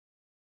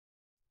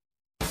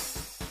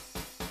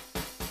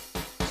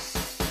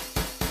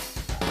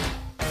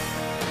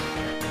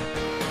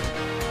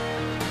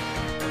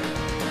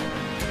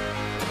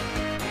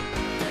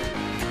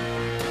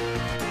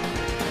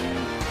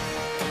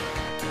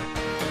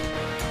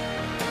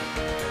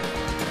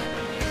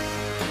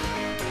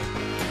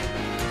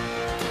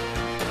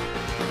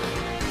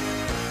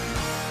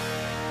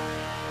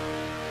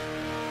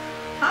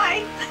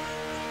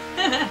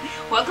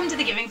welcome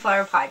to the Giving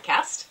Flower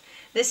Podcast.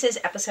 This is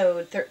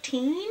episode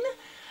 13.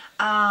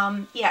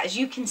 As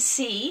you can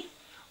see,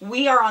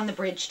 we are on the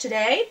bridge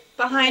today.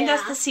 Behind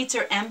us, the seats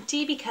are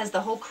empty because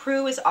the whole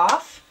crew is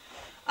off.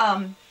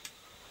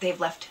 They've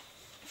left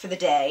for the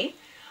day.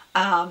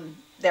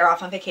 They're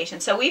off on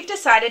vacation. So we've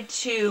decided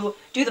to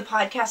do the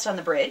podcast on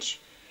the bridge.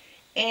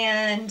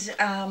 And,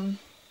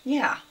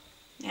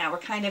 we're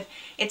kind of,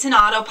 it's an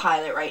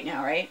autopilot right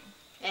now, right?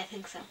 I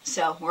think so.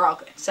 So we're all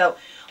good. So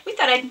we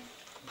thought I'd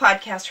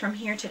podcast from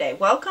here today.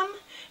 Welcome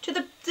to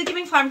the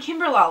Giving Flower. I'm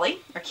Kimberly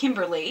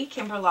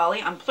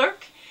on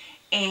Plurk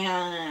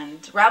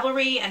and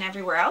Ravelry and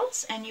everywhere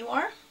else. And you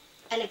are?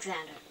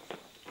 Alexander.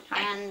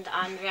 Hi. And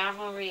on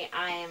Ravelry,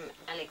 I am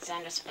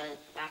Alexander spelled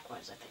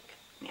backwards, I think.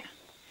 Yeah.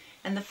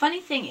 And the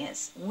funny thing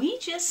is, we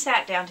just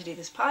sat down to do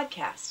this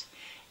podcast,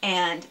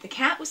 and the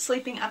cat was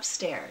sleeping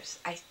upstairs.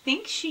 I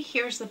think she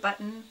hears the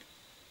button,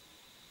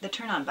 the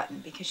turn-on button,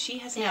 because she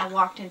has now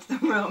walked into the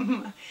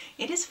room.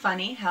 It is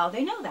funny how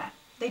they know that.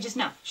 They just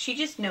know. She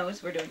just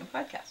knows we're doing a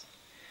podcast.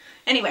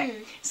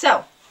 Anyway,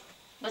 so.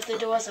 But the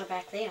doors are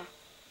back there.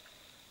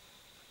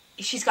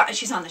 She's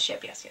on the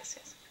ship, yes.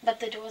 But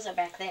the doors are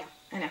back there.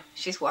 I know.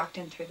 She's walked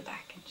in through the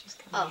back and she's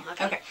coming Oh,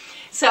 here. okay.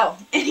 So,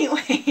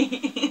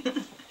 anyway,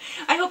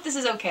 I hope this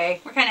is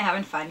okay. We're kind of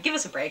having fun. Give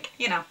us a break,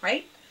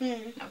 right?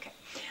 Okay.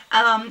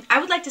 I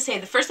would like to say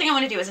the first thing I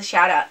want to do is a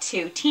shout out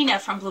to Tina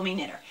from Blooming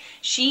Knitter.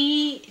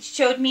 She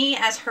showed me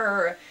as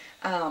her,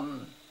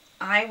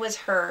 I was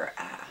her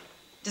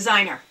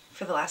designer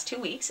for the last 2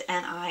 weeks,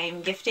 and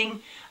I'm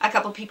gifting a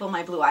couple people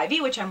my Blue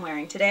Ivy, which I'm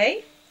wearing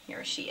today.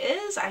 Here she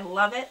is. I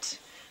love it.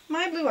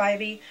 My Blue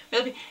Ivy.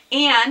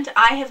 And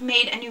I have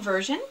made a new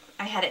version.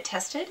 I had it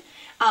tested.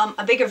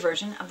 A bigger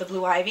version of the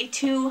Blue Ivy.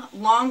 2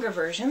 longer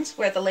versions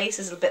where the lace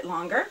is a bit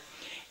longer.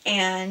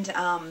 And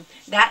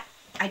that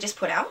I just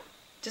put out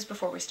just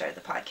before we started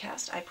the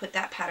podcast. I put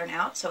that pattern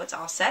out so it's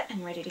all set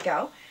and ready to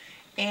go.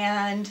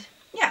 And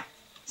yeah.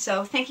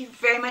 So thank you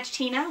very much,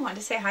 Tina. I wanted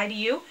to say hi to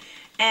you.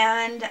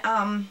 And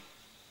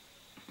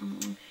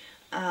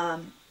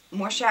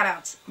more shout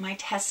outs, my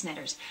test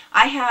knitters.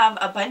 I have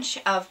a bunch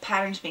of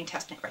patterns being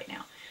test knit right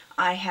now.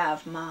 I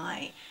have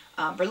my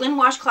Berlin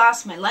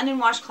washcloths, my London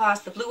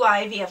washcloths, the Blue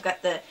Ivy, I've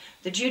got the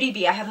Judy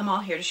Bee. I have them all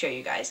here to show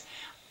you guys.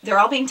 They're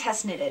all being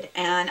test knitted,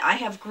 and I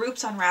have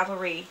groups on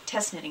Ravelry,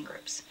 test knitting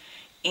groups.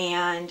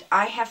 And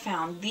I have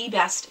found the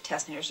best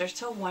test knitters. They're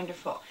so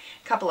wonderful,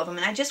 a couple of them.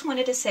 And I just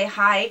wanted to say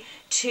hi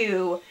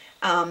to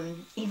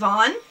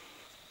Yvonne.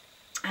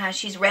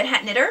 She's Red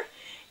Hat Knitter,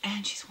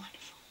 and she's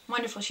wonderful.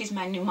 Wonderful. She's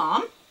my new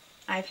mom.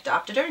 I've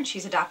adopted her, and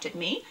she's adopted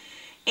me.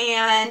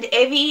 And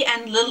Evie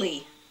and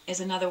Lily is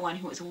another one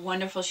who is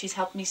wonderful. She's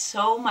helped me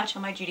so much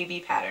on my Judy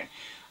Bee pattern.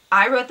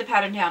 I wrote the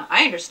pattern down.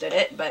 I understood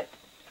it, but,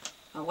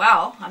 oh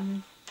well,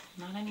 I'm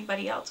not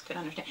anybody else could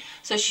understand.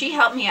 So she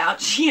helped me out.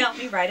 She helped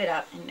me write it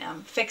up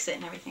and fix it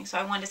and everything. So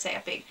I wanted to say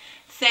a big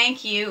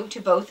thank you to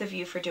both of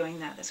you for doing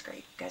that. That's great.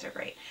 You guys are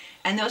great.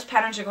 And those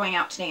patterns are going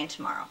out today and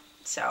tomorrow.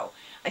 So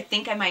I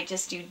think I might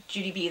just do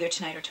Judy Bee either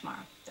tonight or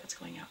tomorrow. That's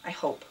going out. I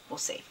hope. We'll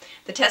see.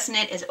 The test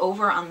knit is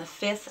over on the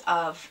 5th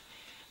of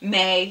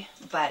May,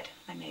 but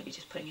I may be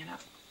just putting it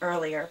up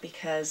earlier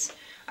because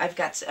I've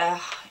got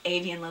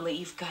Avi and Lily.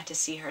 You've got to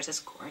see hers. It's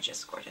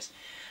gorgeous, gorgeous.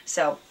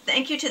 So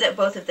thank you to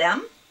both of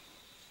them.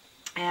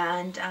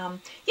 And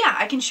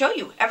I can show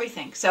you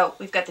everything. So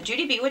we've got the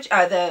Judy Bee,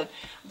 the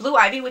Blue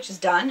Ivy, which is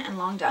done and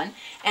long done.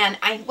 And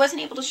I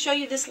wasn't able to show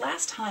you this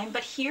last time,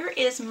 but here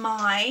is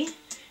my,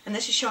 and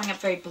this is showing up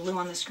very blue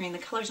on the screen. The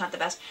color's not the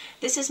best.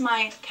 This is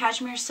my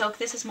Cashmere Silk.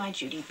 This is my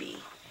Judy Bee.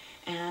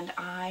 And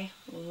I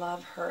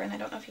love her, and I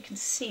don't know if you can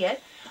see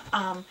it.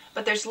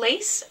 But there's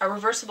lace, a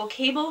reversible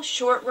cable,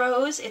 short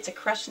rows. It's a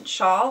crescent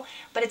shawl,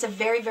 but it's a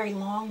very, very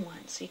long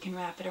one, so you can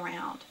wrap it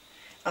around.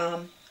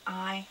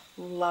 I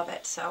love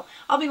it. So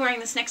I'll be wearing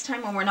this next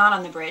time when we're not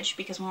on the bridge,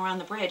 because when we're on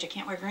the bridge I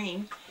can't wear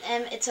green.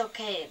 It's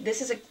okay.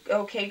 This is a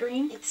okay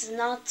green? It's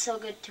not so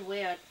good to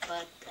wear,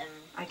 but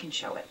I can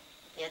show it.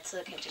 Yeah, it's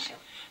okay to show.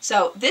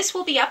 So this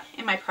will be up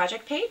in my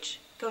project page.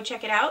 Go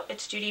check it out.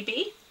 It's Judy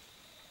Bee,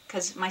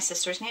 because my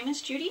sister's name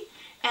is Judy,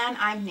 and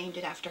I've named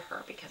it after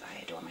her because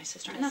I adore my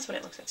sister, and that's what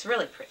it looks like. It's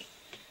really pretty.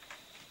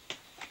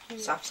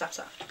 Soft, soft,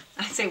 soft.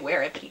 I'd say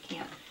wear it, but you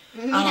can't.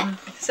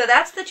 So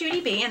that's the Judy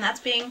Bee, and that's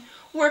being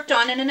worked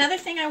on. And another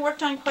thing I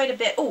worked on quite a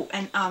bit. Oh,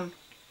 and the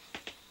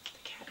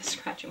cat is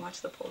scratching. Watch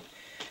the pole.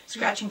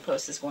 Scratching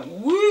post is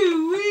going woo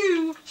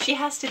woo. She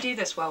has to do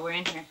this while we're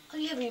in here. Oh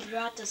yeah, we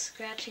brought the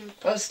scratching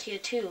post here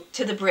too.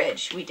 To the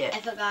bridge, we did. I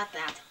forgot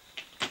that.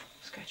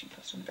 Scratching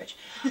post on the bridge.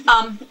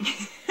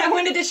 I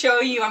wanted to show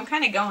you. I'm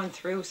kind of going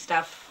through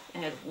stuff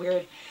in a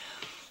weird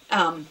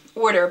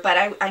order,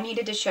 but I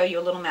needed to show you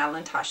a little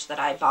Madeline Tosh that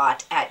I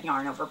bought at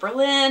Yarn Over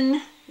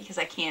Berlin, because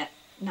I can't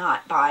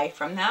not buy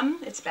from them.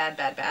 It's bad,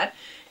 bad, bad.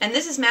 And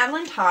this is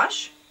Madeline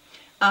Tosh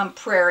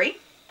Prairie.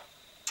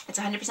 It's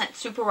 100%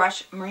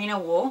 superwash merino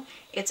wool.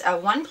 It's a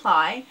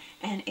 1-ply,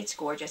 and it's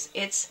gorgeous.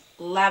 It's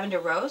lavender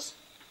rose.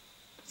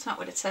 That's not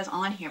what it says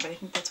on here, but I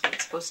think that's what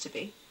it's supposed to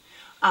be.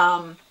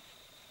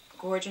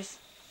 Gorgeous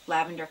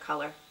lavender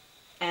color.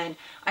 And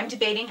I'm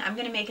debating, I'm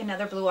going to make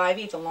another Blue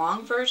Ivy, the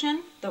long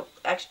version, the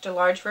extra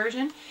large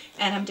version.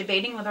 And I'm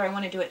debating whether I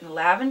want to do it in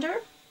lavender,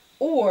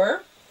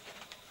 or,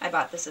 I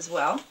bought this as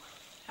well.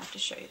 I have to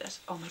show you this.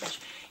 Oh my gosh.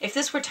 If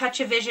this were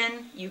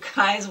Touch-O-Vision, you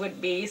guys would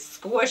be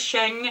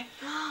squishing.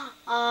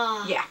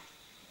 Yeah,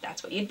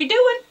 that's what you'd be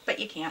doing, but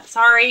you can't.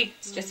 Sorry.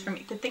 It's just for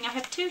me. Good thing I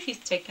have two. She's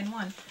taken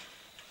one.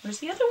 Where's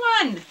the other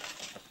one?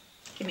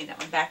 Give me that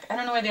one back. I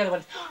don't know where the other one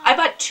is. I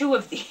bought two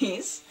of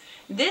these.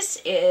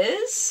 This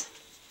is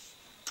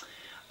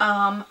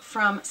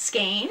from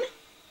Skane.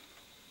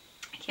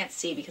 I can't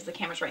see because the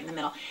camera's right in the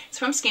middle. It's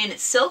from Skane.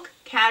 It's silk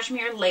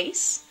cashmere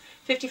lace.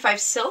 55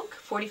 silk,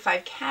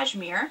 45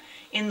 cashmere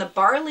in the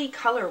barley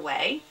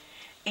colorway,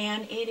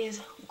 and it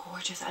is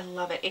gorgeous. I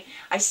love it.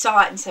 I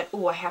saw it and said,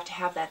 oh, I have to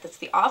have that. That's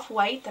the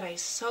off-white that I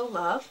so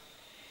love,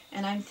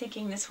 and I'm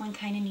thinking this one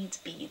kind of needs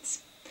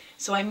beads.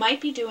 So I might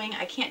be doing,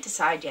 I can't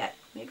decide yet.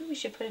 Maybe we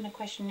should put in a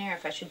questionnaire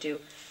if I should do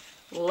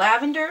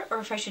lavender or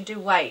if I should do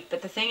white,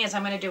 but the thing is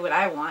I'm going to do what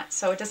I want,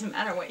 so it doesn't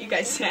matter what you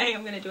guys say.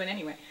 I'm going to do it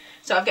anyway.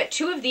 So I've got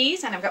two of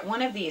these and I've got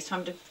one of these, so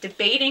I'm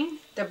debating.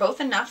 They're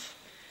both enough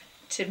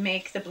to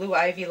make the Blue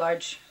Ivy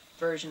large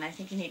version. I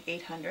think you need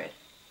 800.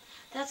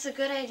 That's a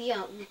good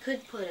idea. We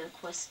could put a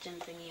question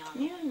thingy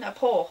on. Yeah, and a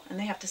poll, and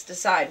they have to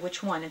decide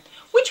which one.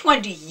 Which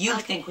one do you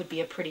think would be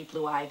a pretty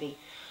Blue Ivy?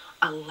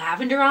 A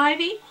lavender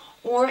ivy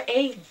or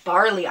a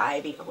barley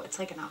ivy? Oh, it's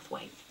like an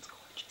off-white. It's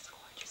gorgeous,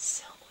 gorgeous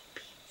silk with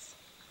beads.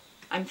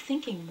 I'm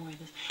thinking more of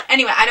this.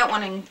 Anyway, I don't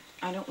want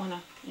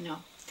to, you know,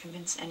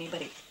 convince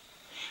anybody.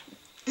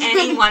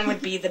 Anyone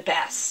would be the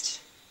best.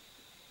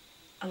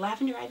 A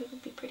lavender ivy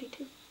would be pretty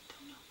too.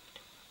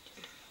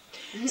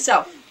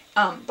 So,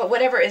 but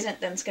whatever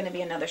isn't, then it's going to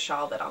be another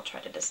shawl that I'll try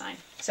to design.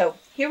 So,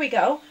 here we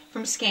go.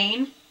 From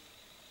Skane,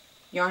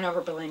 Yarn Over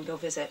Berlin. Go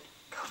visit.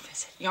 Go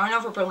visit.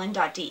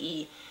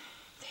 yarnoverberlin.de.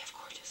 They have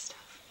gorgeous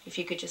stuff. If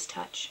you could just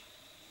touch.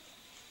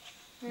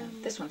 No,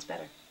 this one's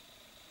better.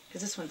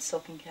 Because this one's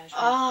silk and cashmere.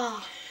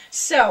 Oh.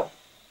 So,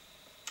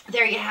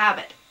 there you have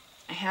it.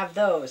 I have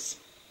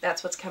those.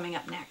 That's what's coming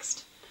up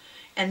next.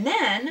 And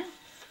then,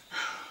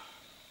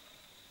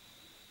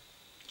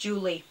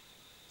 Julie,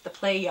 the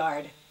Play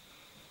Yard.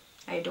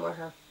 I adore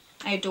her.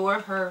 I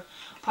adore her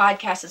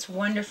podcast. It's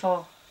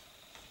wonderful.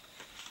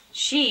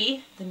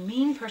 She, the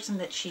mean person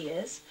that she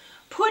is,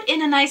 put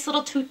in a nice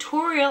little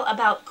tutorial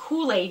about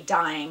Kool-Aid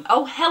dyeing.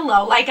 Oh,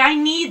 hello. Like, I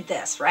need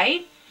this,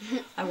 right?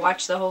 I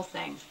watched the whole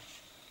thing.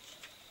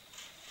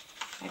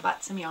 I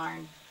bought some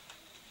yarn.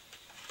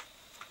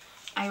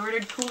 I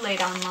ordered Kool-Aid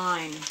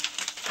online.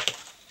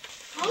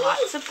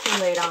 Lots of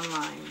Kool-Aid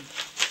online.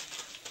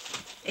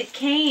 It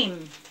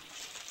came.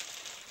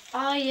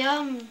 Oh,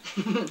 yum.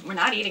 We're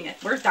not eating it.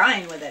 We're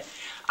dying with it.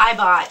 I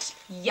bought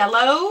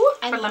yellow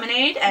for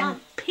lemonade and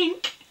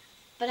pink.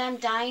 But I'm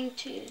dying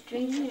to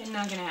drink it. It's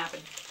not going to happen.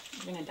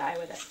 You're going to die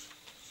with it.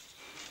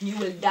 You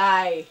will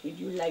die if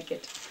you like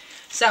it.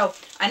 So,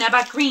 and I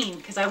bought green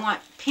because I want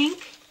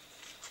pink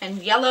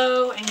and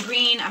yellow and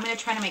green. I'm going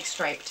to try to make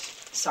striped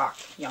sock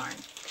yarn.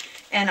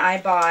 And I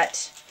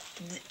bought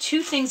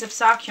two things of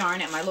sock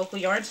yarn at my local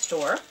yarn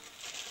store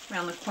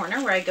around the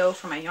corner where I go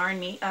for my yarn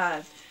meet,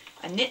 a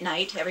knit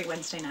night every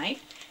Wednesday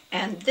night.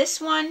 And this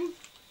one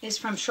is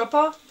from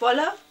Shopper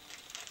Voila,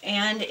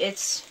 and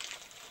it's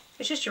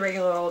just a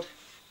regular old.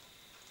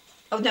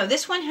 Oh no,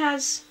 this one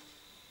has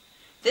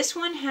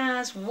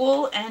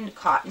wool and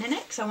cotton in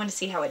it because I want to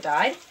see how it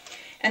dyed.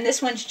 And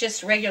this one's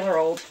just regular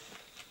old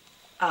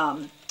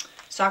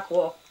sock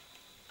wool,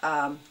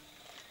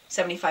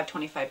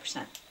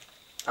 75-25%.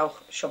 Oh,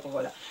 Shopper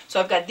Voila. So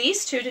I've got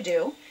these two to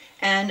do,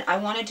 and I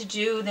wanted to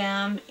do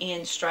them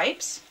in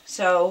stripes.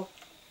 So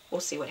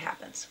we'll see what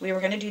happens. We were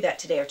going to do that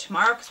today or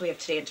tomorrow because we have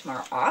today and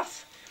tomorrow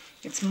off.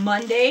 It's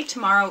Monday.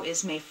 Tomorrow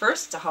is May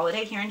 1st. It's a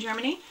holiday here in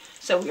Germany.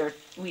 So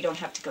we don't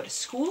have to go to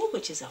school,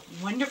 which is a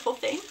wonderful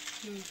thing.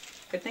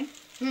 Good thing?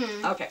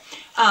 Okay.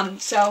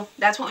 So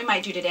that's what we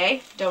might do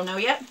today. Don't know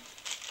yet.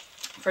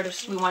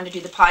 First, we wanted to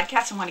do the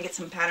podcast and want to get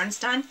some patterns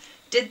done.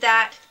 Did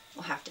that.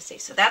 We'll have to see.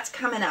 So that's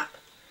coming up.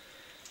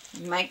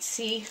 You might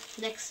see.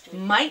 Next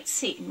week. Might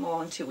see.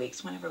 Well, in 2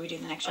 weeks, whenever we do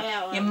the next show.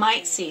 Yeah, you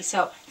might see.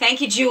 So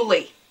thank you,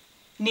 Julie.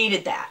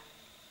 Needed that.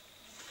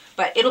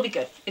 But it'll be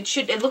good.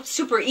 It looked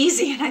super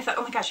easy, and I thought,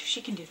 oh my gosh, if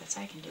she can do this,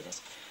 I can do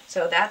this.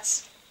 So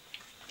that's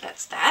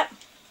that.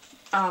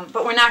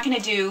 But we're not going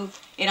to do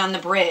it on the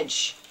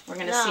bridge. We're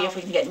going to see if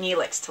we can get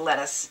Neelix to let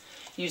us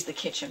use the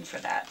kitchen for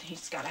that.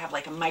 He's got to have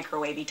like a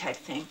microwavey type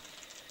thing.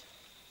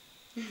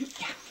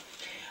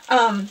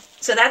 Yeah.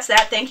 So that's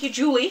that. Thank you,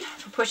 Julie,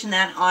 for pushing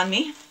that on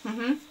me.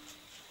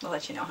 We'll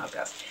let you know how it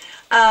goes.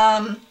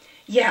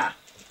 Yeah.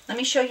 Let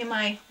me show you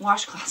my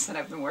washcloths that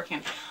I've been working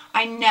on.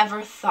 I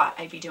never thought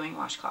I'd be doing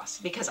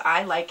washcloths because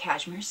I like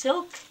cashmere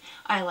silk.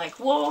 I like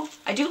wool.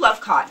 I do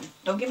love cotton.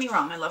 Don't get me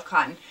wrong, I love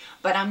cotton.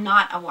 But I'm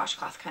not a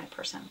washcloth kind of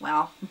person.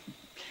 Well,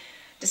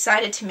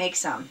 decided to make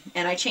some.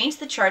 And I changed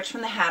the charts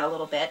from the hat a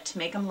little bit to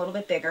make them a little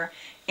bit bigger.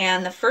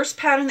 And the first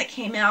pattern that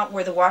came out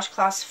were the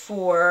washcloths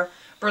for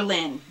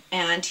Berlin.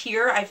 And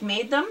here I've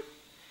made them.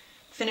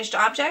 Finished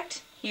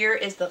object. Here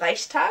is the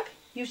Reichstag.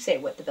 You say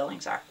what the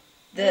buildings are.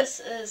 This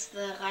is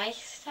the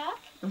Reichstag.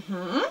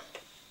 Mm-hmm.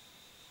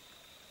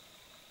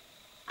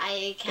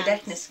 I can't.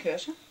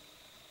 Gedächtniskirche.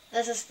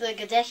 This is the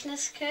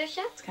Gedächtniskirche.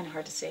 It's kind of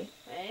hard to see.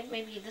 Right?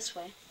 Maybe this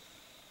way.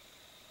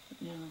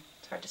 No,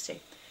 it's hard to see.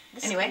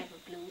 This Anyway. is kind of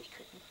a blue. We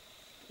couldn't.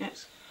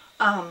 Yes.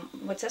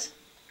 What's this?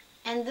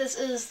 And this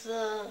is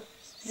the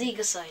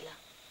Siegessäule.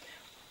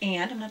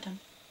 And I'm not done.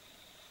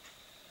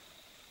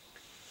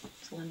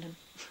 It's London.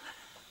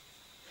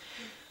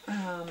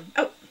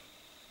 Oh,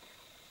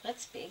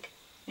 That's big.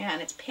 yeah,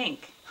 and it's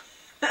pink.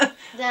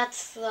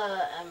 That's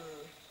the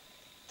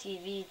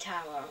TV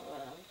tower.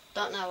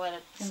 Don't know what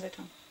it's.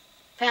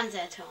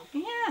 Fernsehturm.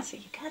 Yeah, so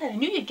you got it. I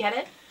knew you'd get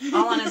it.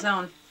 All on his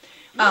own.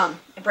 A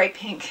bright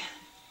pink.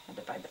 Had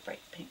to buy the bright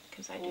pink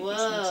because I do these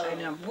things. I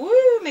know.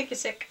 Woo, make you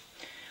sick.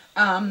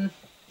 And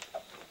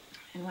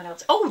what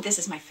else? Oh, this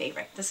is my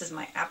favorite. This is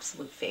my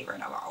absolute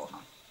favorite of all of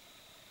them.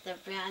 The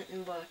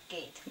Brandenburg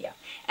Gate. Yeah.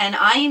 And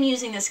I am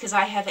using this because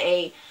I have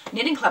a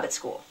knitting club at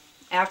school.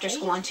 After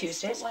school on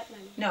Tuesdays.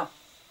 No.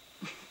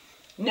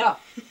 No.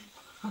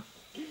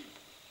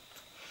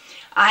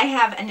 I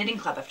have a knitting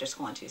club after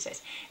school on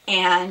Tuesdays.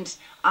 And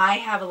I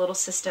have a little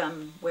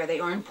system where they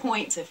earn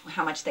points of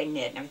how much they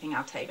knit and everything.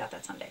 I'll tell you about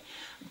that someday.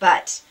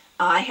 But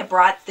I have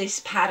brought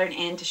this pattern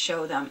in to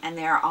show them, and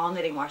they're all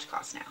knitting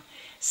washcloths now.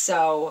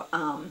 So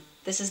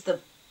this is the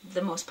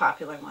most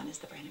popular one, is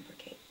the Brandenburg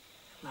Gate.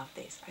 I love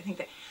these. I think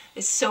that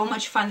it's so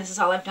much fun. This is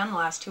all I've done the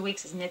last 2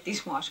 weeks, is knit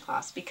these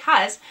washcloths,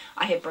 because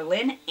I have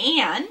Berlin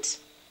and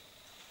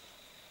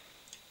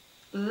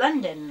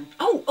London.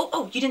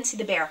 Oh, you didn't see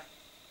the bear.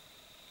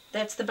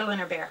 That's the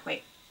Berliner bear.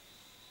 Wait.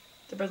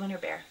 The Berliner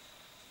bear.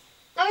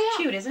 Oh,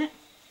 yeah. Cute, isn't it?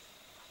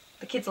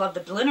 The kids love the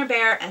Berliner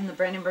bear and the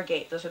Brandenburg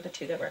Gate. Those are the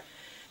two that were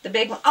the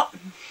big one. Oh,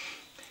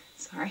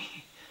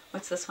 sorry.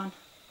 What's this one?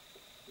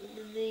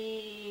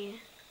 The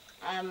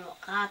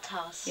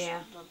Rathaus. Yeah.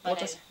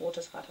 Rotes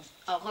Rathaus.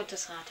 Oh,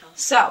 Rotes Rathaus.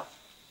 So,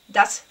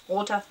 das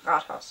Rote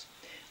Rathaus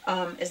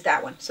is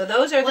that one. So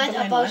those are the What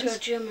Berlin about ones. your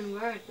German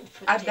word?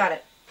 I've got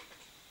it.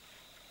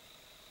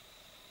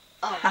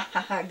 Oh.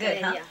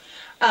 Good, huh?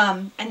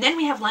 Yeah. And then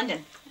we have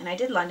London. And I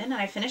did London,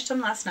 and I finished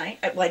them last night.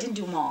 Well, I didn't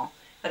do them all,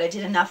 but I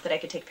did enough that I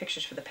could take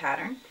pictures for the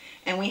pattern.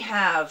 And we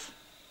have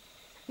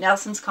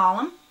Nelson's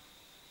column.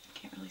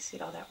 Can't really see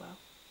it all that well.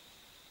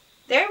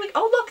 There we go.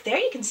 Oh, look, there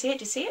you can see it.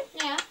 Do you see it?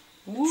 Yeah.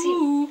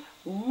 Ooh.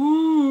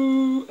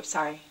 Ooh. I'm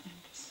sorry.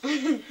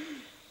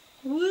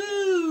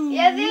 Woo.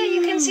 Yeah, there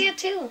you can see it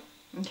too.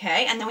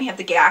 Okay, and then we have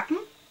the Gacken.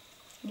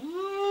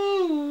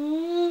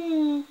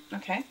 Woo.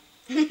 Okay.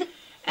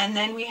 And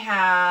then we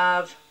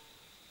have,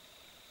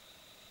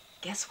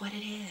 guess what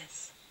it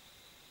is?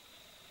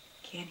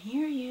 Can't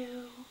hear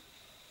you.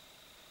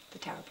 The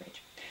Tower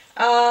Bridge.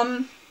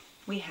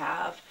 We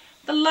have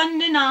the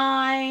London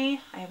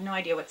Eye. I have no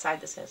idea what side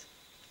this is.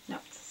 No,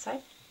 it's this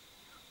side.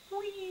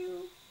 Wee.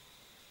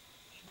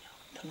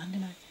 The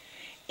London Eye.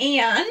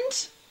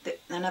 And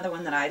another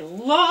one that I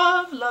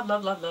love, love,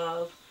 love, love,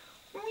 love.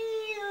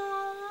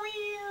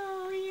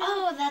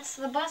 Oh, that's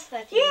the bus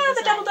that you Yeah,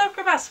 the designed.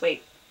 double-decker bus.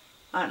 Wait.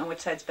 I don't know which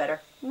side's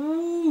better.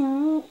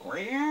 Oh,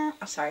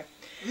 sorry.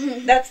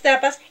 That's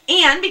that bus.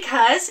 And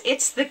because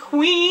it's the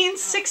Queen's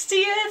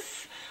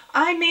 60th,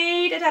 I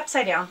made it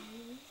upside down.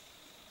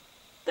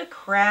 The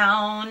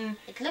crown.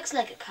 It looks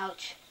like a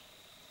couch.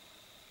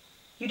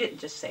 You didn't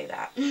just say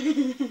that.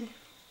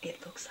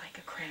 It looks like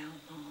a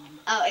crown, Mom.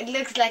 Oh, it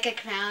looks like a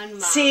crown, Mom.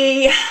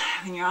 See,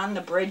 when you're on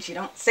the bridge, you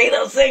don't say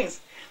those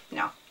things.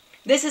 No.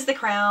 This is the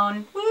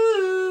crown.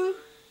 Woo!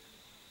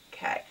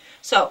 Okay.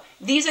 So,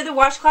 these are the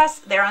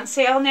washcloths. They're on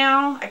sale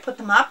now. I put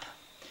them up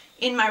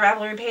in my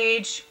Ravelry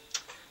page.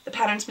 The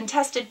pattern's been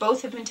tested.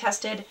 Both have been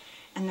tested.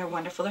 And they're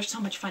wonderful. They're so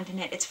much fun to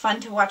knit. It's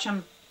fun to watch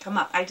them come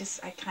up. I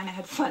kind of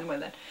had fun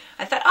with it.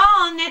 I thought, oh,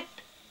 I'll knit.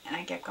 And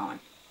I kept going.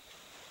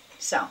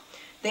 So,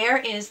 there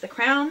is the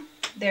crown.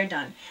 They're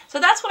done. So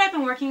that's what I've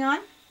been working on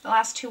the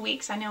last 2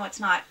 weeks. I know it's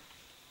not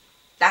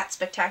that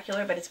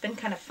spectacular, but it's been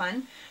kind of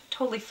fun.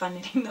 Totally fun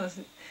knitting those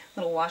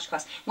little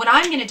washcloths. What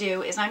I'm going to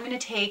do is I'm going to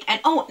take, and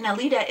oh,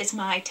 Nalita is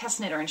my test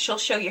knitter, and she'll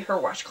show you her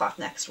washcloth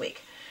next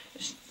week.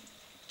 She's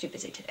too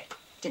busy today.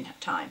 Didn't have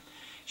time.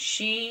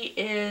 She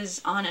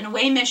is on an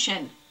away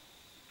mission.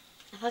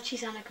 I thought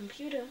she's on a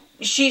computer.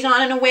 She's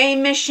on an away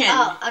mission.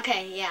 Oh,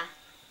 okay, yeah.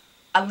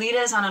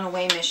 Alita is on an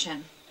away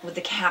mission with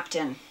the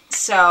captain.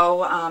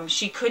 So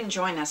she couldn't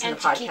join us in the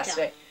podcast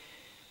today.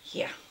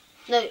 Yeah.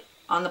 No.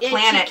 On the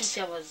planet.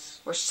 Chiquita was...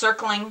 We're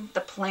circling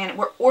the planet.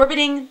 We're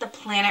orbiting the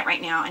planet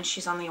right now, and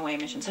she's on the away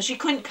mission. So she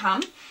couldn't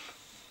come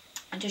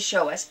and to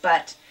show us.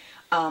 But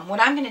what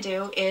I'm going to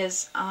do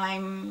is,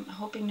 I'm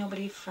hoping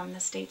nobody from the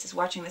States is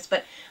watching this,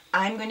 but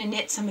I'm going to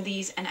knit some of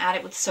these and add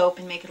it with soap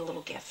and make it a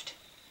little gift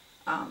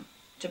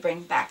to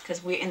bring back.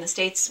 Because we're in the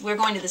States. We're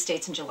going to the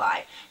States in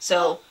July.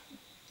 So...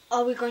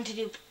 Are we going to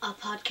do a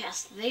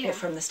podcast there?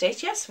 From the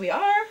States? Yes, we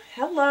are.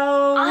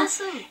 Hello.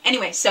 Awesome.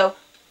 Anyway, so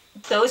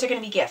those are going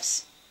to be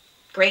gifts.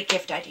 Great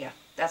gift idea.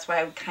 That's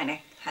why I kind of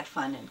had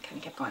fun and kind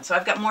of kept going. So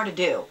I've got more to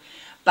do.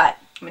 But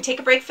I'm going to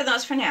take a break for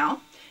those for now.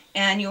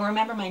 And you'll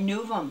remember my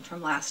novum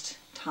from last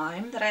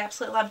time that I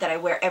absolutely love, that I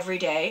wear every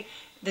day.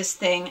 This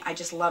thing, I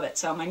just love it.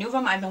 So my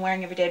Nuvum I've been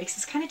wearing every day because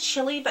it's kind of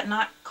chilly but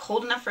not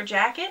cold enough for a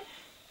jacket.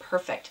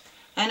 Perfect.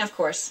 And of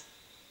course,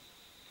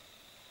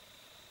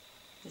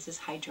 this is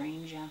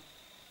Hydrangea.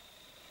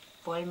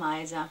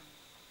 Wollmeise.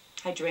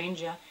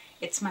 Hydrangea.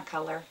 It's my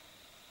color.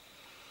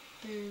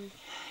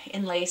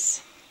 In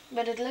lace.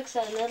 But it looks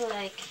a little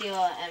like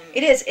your...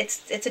 It is.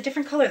 It's a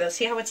different color though.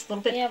 See how it's a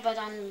little bit but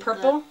on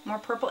purple? More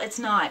purple? It's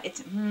not.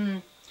 It's...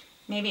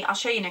 maybe. I'll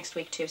show you next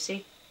week too.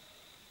 See?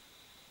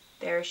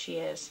 There she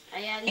is.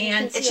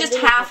 And it's just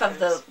half of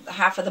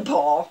the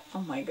ball.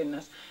 Oh my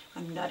goodness.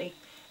 I'm nutty.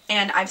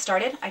 And I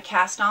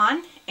cast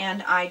on,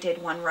 and I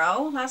did 1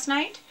 row last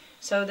night.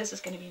 So this is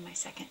going to be my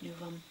second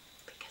Nuvum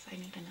because I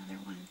need another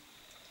one.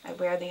 I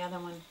wear the other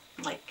one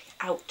like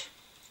out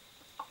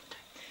all the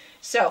time.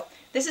 So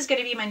this is going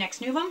to be my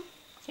next Nuvum.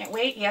 Can't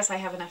wait. Yes, I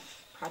have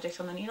enough projects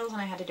on the needles,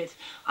 and I had to do this.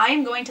 I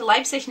am going to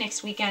Leipzig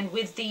next weekend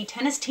with the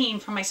tennis team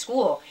from my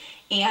school,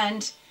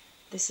 and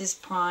this is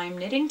prime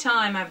knitting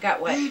time. I've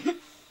got, what, a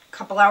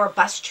couple-hour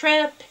bus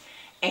trip,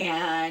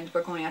 and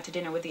we're going out to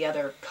dinner with the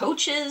other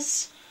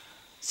coaches.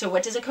 So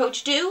what does a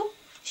coach do?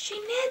 She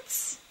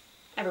knits.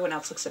 Everyone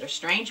else looks at her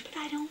strange, but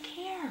I don't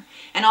care.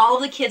 And all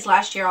the kids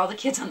last year, all the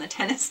kids on the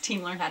tennis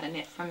team learned how to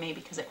knit from me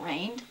because it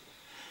rained.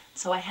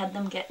 So I had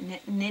them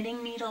get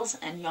knitting needles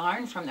and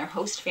yarn from their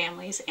host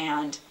families,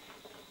 and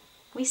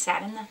we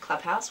sat in the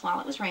clubhouse while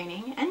it was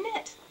raining and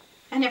knit.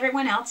 And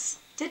everyone else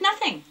did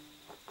nothing.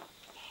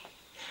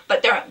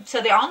 But they're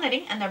all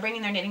knitting, and they're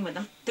bringing their knitting with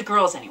them. The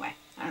girls, anyway.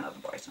 I don't know, the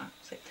boys.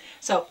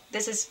 So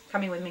this is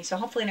coming with me. So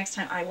hopefully next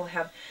time I will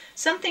have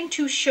something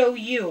to show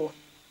you.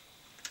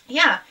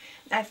 Yeah,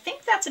 I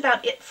think that's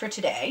about it for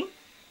today.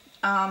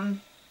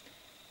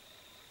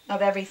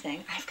 Of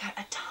everything. I've got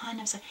a ton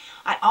of stuff.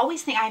 I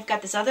always think I've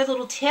got this other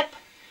little tip.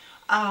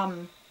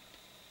 I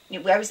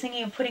was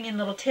thinking of putting in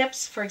little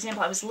tips. For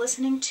example, I was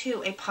listening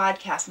to a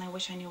podcast, and I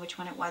wish I knew which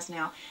one it was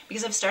now,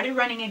 because I've started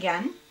running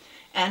again,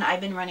 and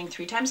I've been running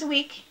 3 times a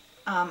week.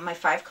 My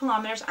 5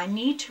 kilometers. I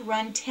need to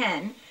run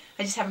 10.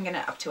 I just haven't gotten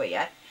up to it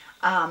yet.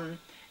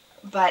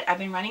 But I've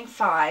been running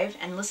 5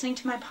 and listening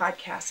to my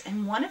podcast,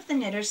 and one of the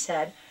knitters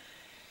said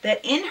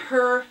that in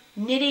her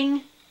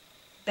knitting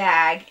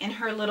bag, in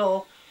her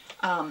little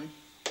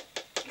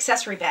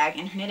accessory bag,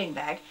 in her knitting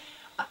bag,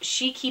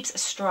 she keeps a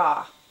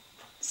straw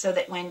so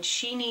that when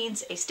she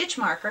needs a stitch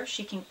marker,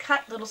 she can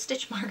cut little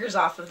stitch markers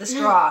off of the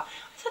straw.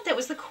 I thought that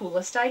was the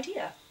coolest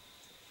idea.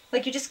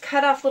 Like, you just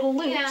cut off little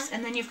loops,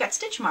 and then you've got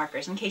stitch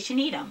markers in case you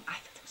need them. I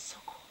thought that was so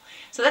cool.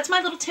 So that's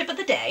my little tip of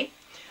the day.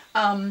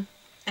 And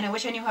I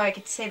wish I knew how I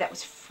could say that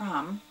was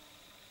from.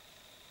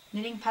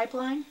 Knitting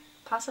Pipeline,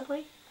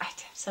 possibly? I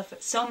have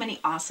so many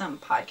awesome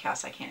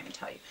podcasts, I can't even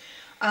tell you.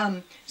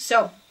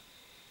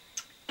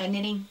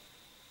 Knitting,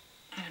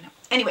 I don't know.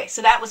 Anyway,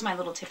 so that was my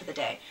little tip of the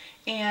day.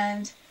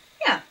 And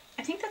yeah,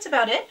 I think that's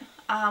about it.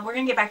 We're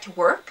going to get back to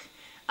work,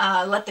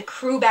 let the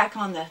crew back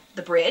on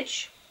the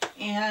bridge,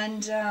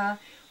 and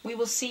we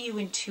will see you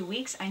in 2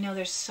 weeks. I know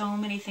there's so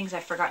many things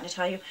I've forgotten to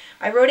tell you.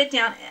 I wrote it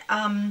down.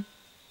 I'm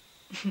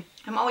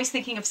always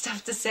thinking of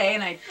stuff to say,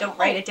 and I don't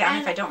write it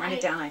down. If I don't write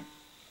it down, I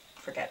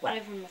forget what. I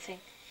have one more thing.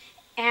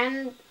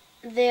 And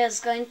there's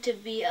going to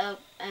be a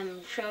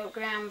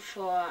program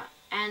for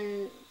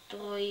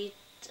Android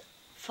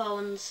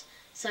phones,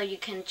 so you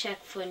can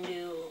check for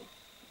new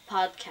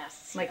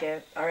podcasts. Like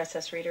a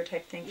RSS reader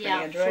type thing for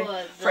yeah,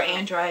 Android? For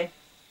Android.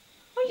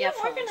 Oh, you're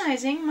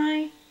organizing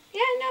my...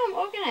 Yeah, no, I'm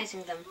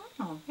organizing them.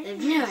 Oh,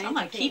 nice. I'm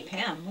going to keep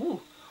him. Ooh.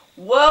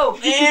 Whoa,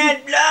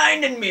 man,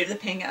 blinded me. The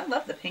pink. I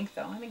love the pink,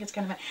 though. I think it's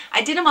kind of fun.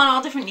 I did them on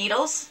all different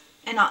needles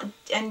and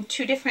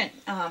 2 different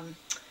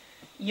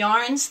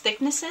yarns,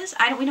 thicknesses.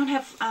 We don't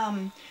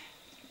have...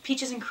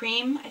 Peaches and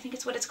Cream, I think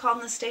it's what it's called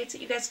in the States,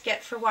 that you guys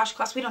get for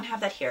washcloths. We don't have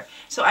that here.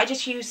 So I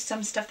just used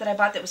some stuff that I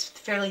bought that was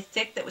fairly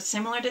thick, that was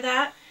similar to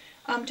that,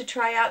 to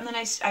try out. And then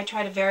I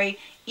tried a very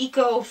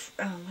eco,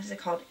 what is it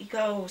called?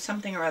 Eco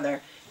something or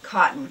other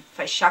cotton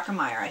by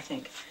Schackermeyer, I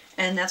think.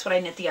 And that's what I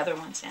knit the other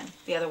ones in,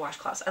 the other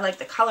washcloths. I like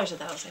the colors of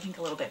those, I think,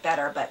 a little bit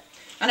better.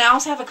 And I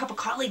also have a couple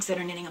colleagues that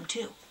are knitting them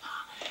too,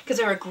 because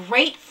they're a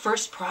great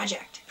first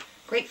project.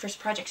 Great first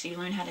project, so you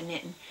learn how to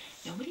knit. And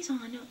nobody's on.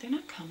 No, they're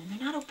not coming.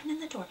 They're not opening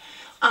the door.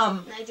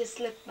 I just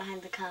looked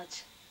behind the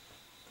couch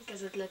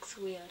because it looks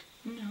weird.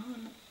 No,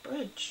 on the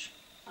bridge.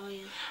 Oh,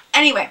 yeah.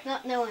 Anyway.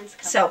 No one's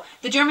coming. So,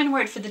 the German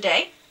word for the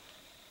day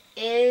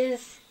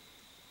is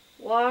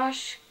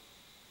Waschlappen.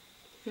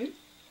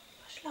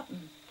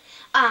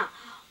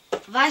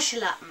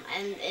 Waschlappen.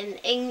 And in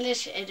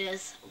English, it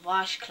is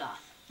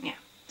washcloth. Yeah.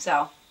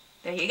 So,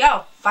 there you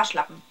go.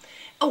 Waschlappen.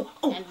 Oh.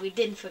 And we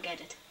didn't forget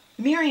it.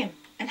 Miriam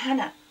and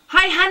Hannah.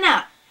 Hi,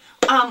 Hannah.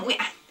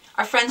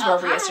 Our friends were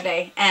over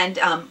yesterday, and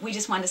we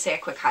just wanted to say a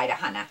quick hi to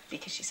Hannah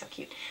because she's so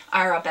cute.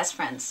 Our best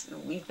friends.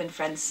 We've been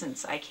friends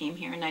since I came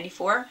here in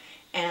 '94,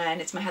 and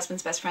it's my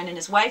husband's best friend and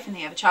his wife, and they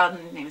have a child,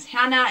 and her name is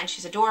Hannah, and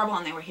she's adorable,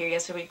 and they were here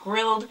yesterday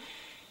grilled,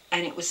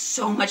 and it was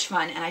so much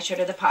fun, and I showed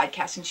her the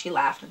podcast, and she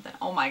laughed, and then,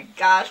 oh my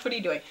gosh, what are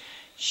you doing?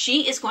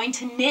 She is going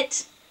to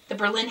knit the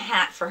Berlin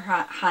hat for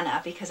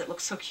Hannah because it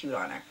looks so cute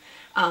on her.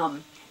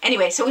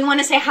 Anyway, so we want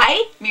to say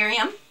hi,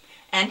 Miriam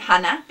and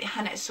Hannah.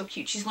 Hannah is so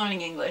cute. She's learning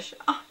English.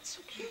 Oh, it's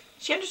so cute.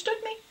 She understood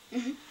me.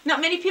 Mm-hmm.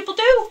 Not many people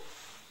do.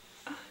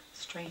 Oh,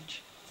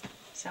 strange.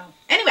 So,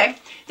 anyway,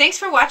 thanks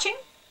for watching.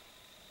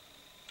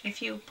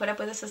 If you put up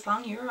with us this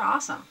long, you're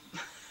awesome.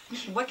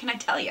 What can I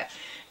tell you?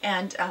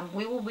 And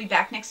we will be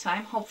back next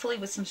time, hopefully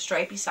with some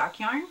stripy sock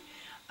yarn.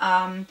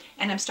 And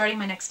I'm starting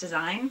my next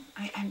design.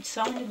 I'm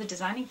so into the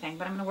designing thing,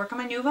 but I'm going to work on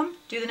my Nuvum,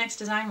 do the next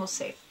design, we'll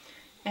see.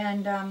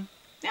 And,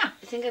 yeah.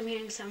 I think I'm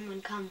hearing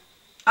someone come.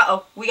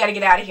 Uh-oh, we got to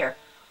get out of here.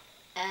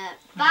 Bye.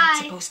 We're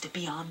not supposed to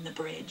be on the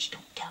bridge.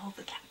 Don't tell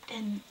the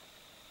captain.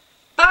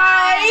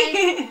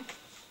 Bye.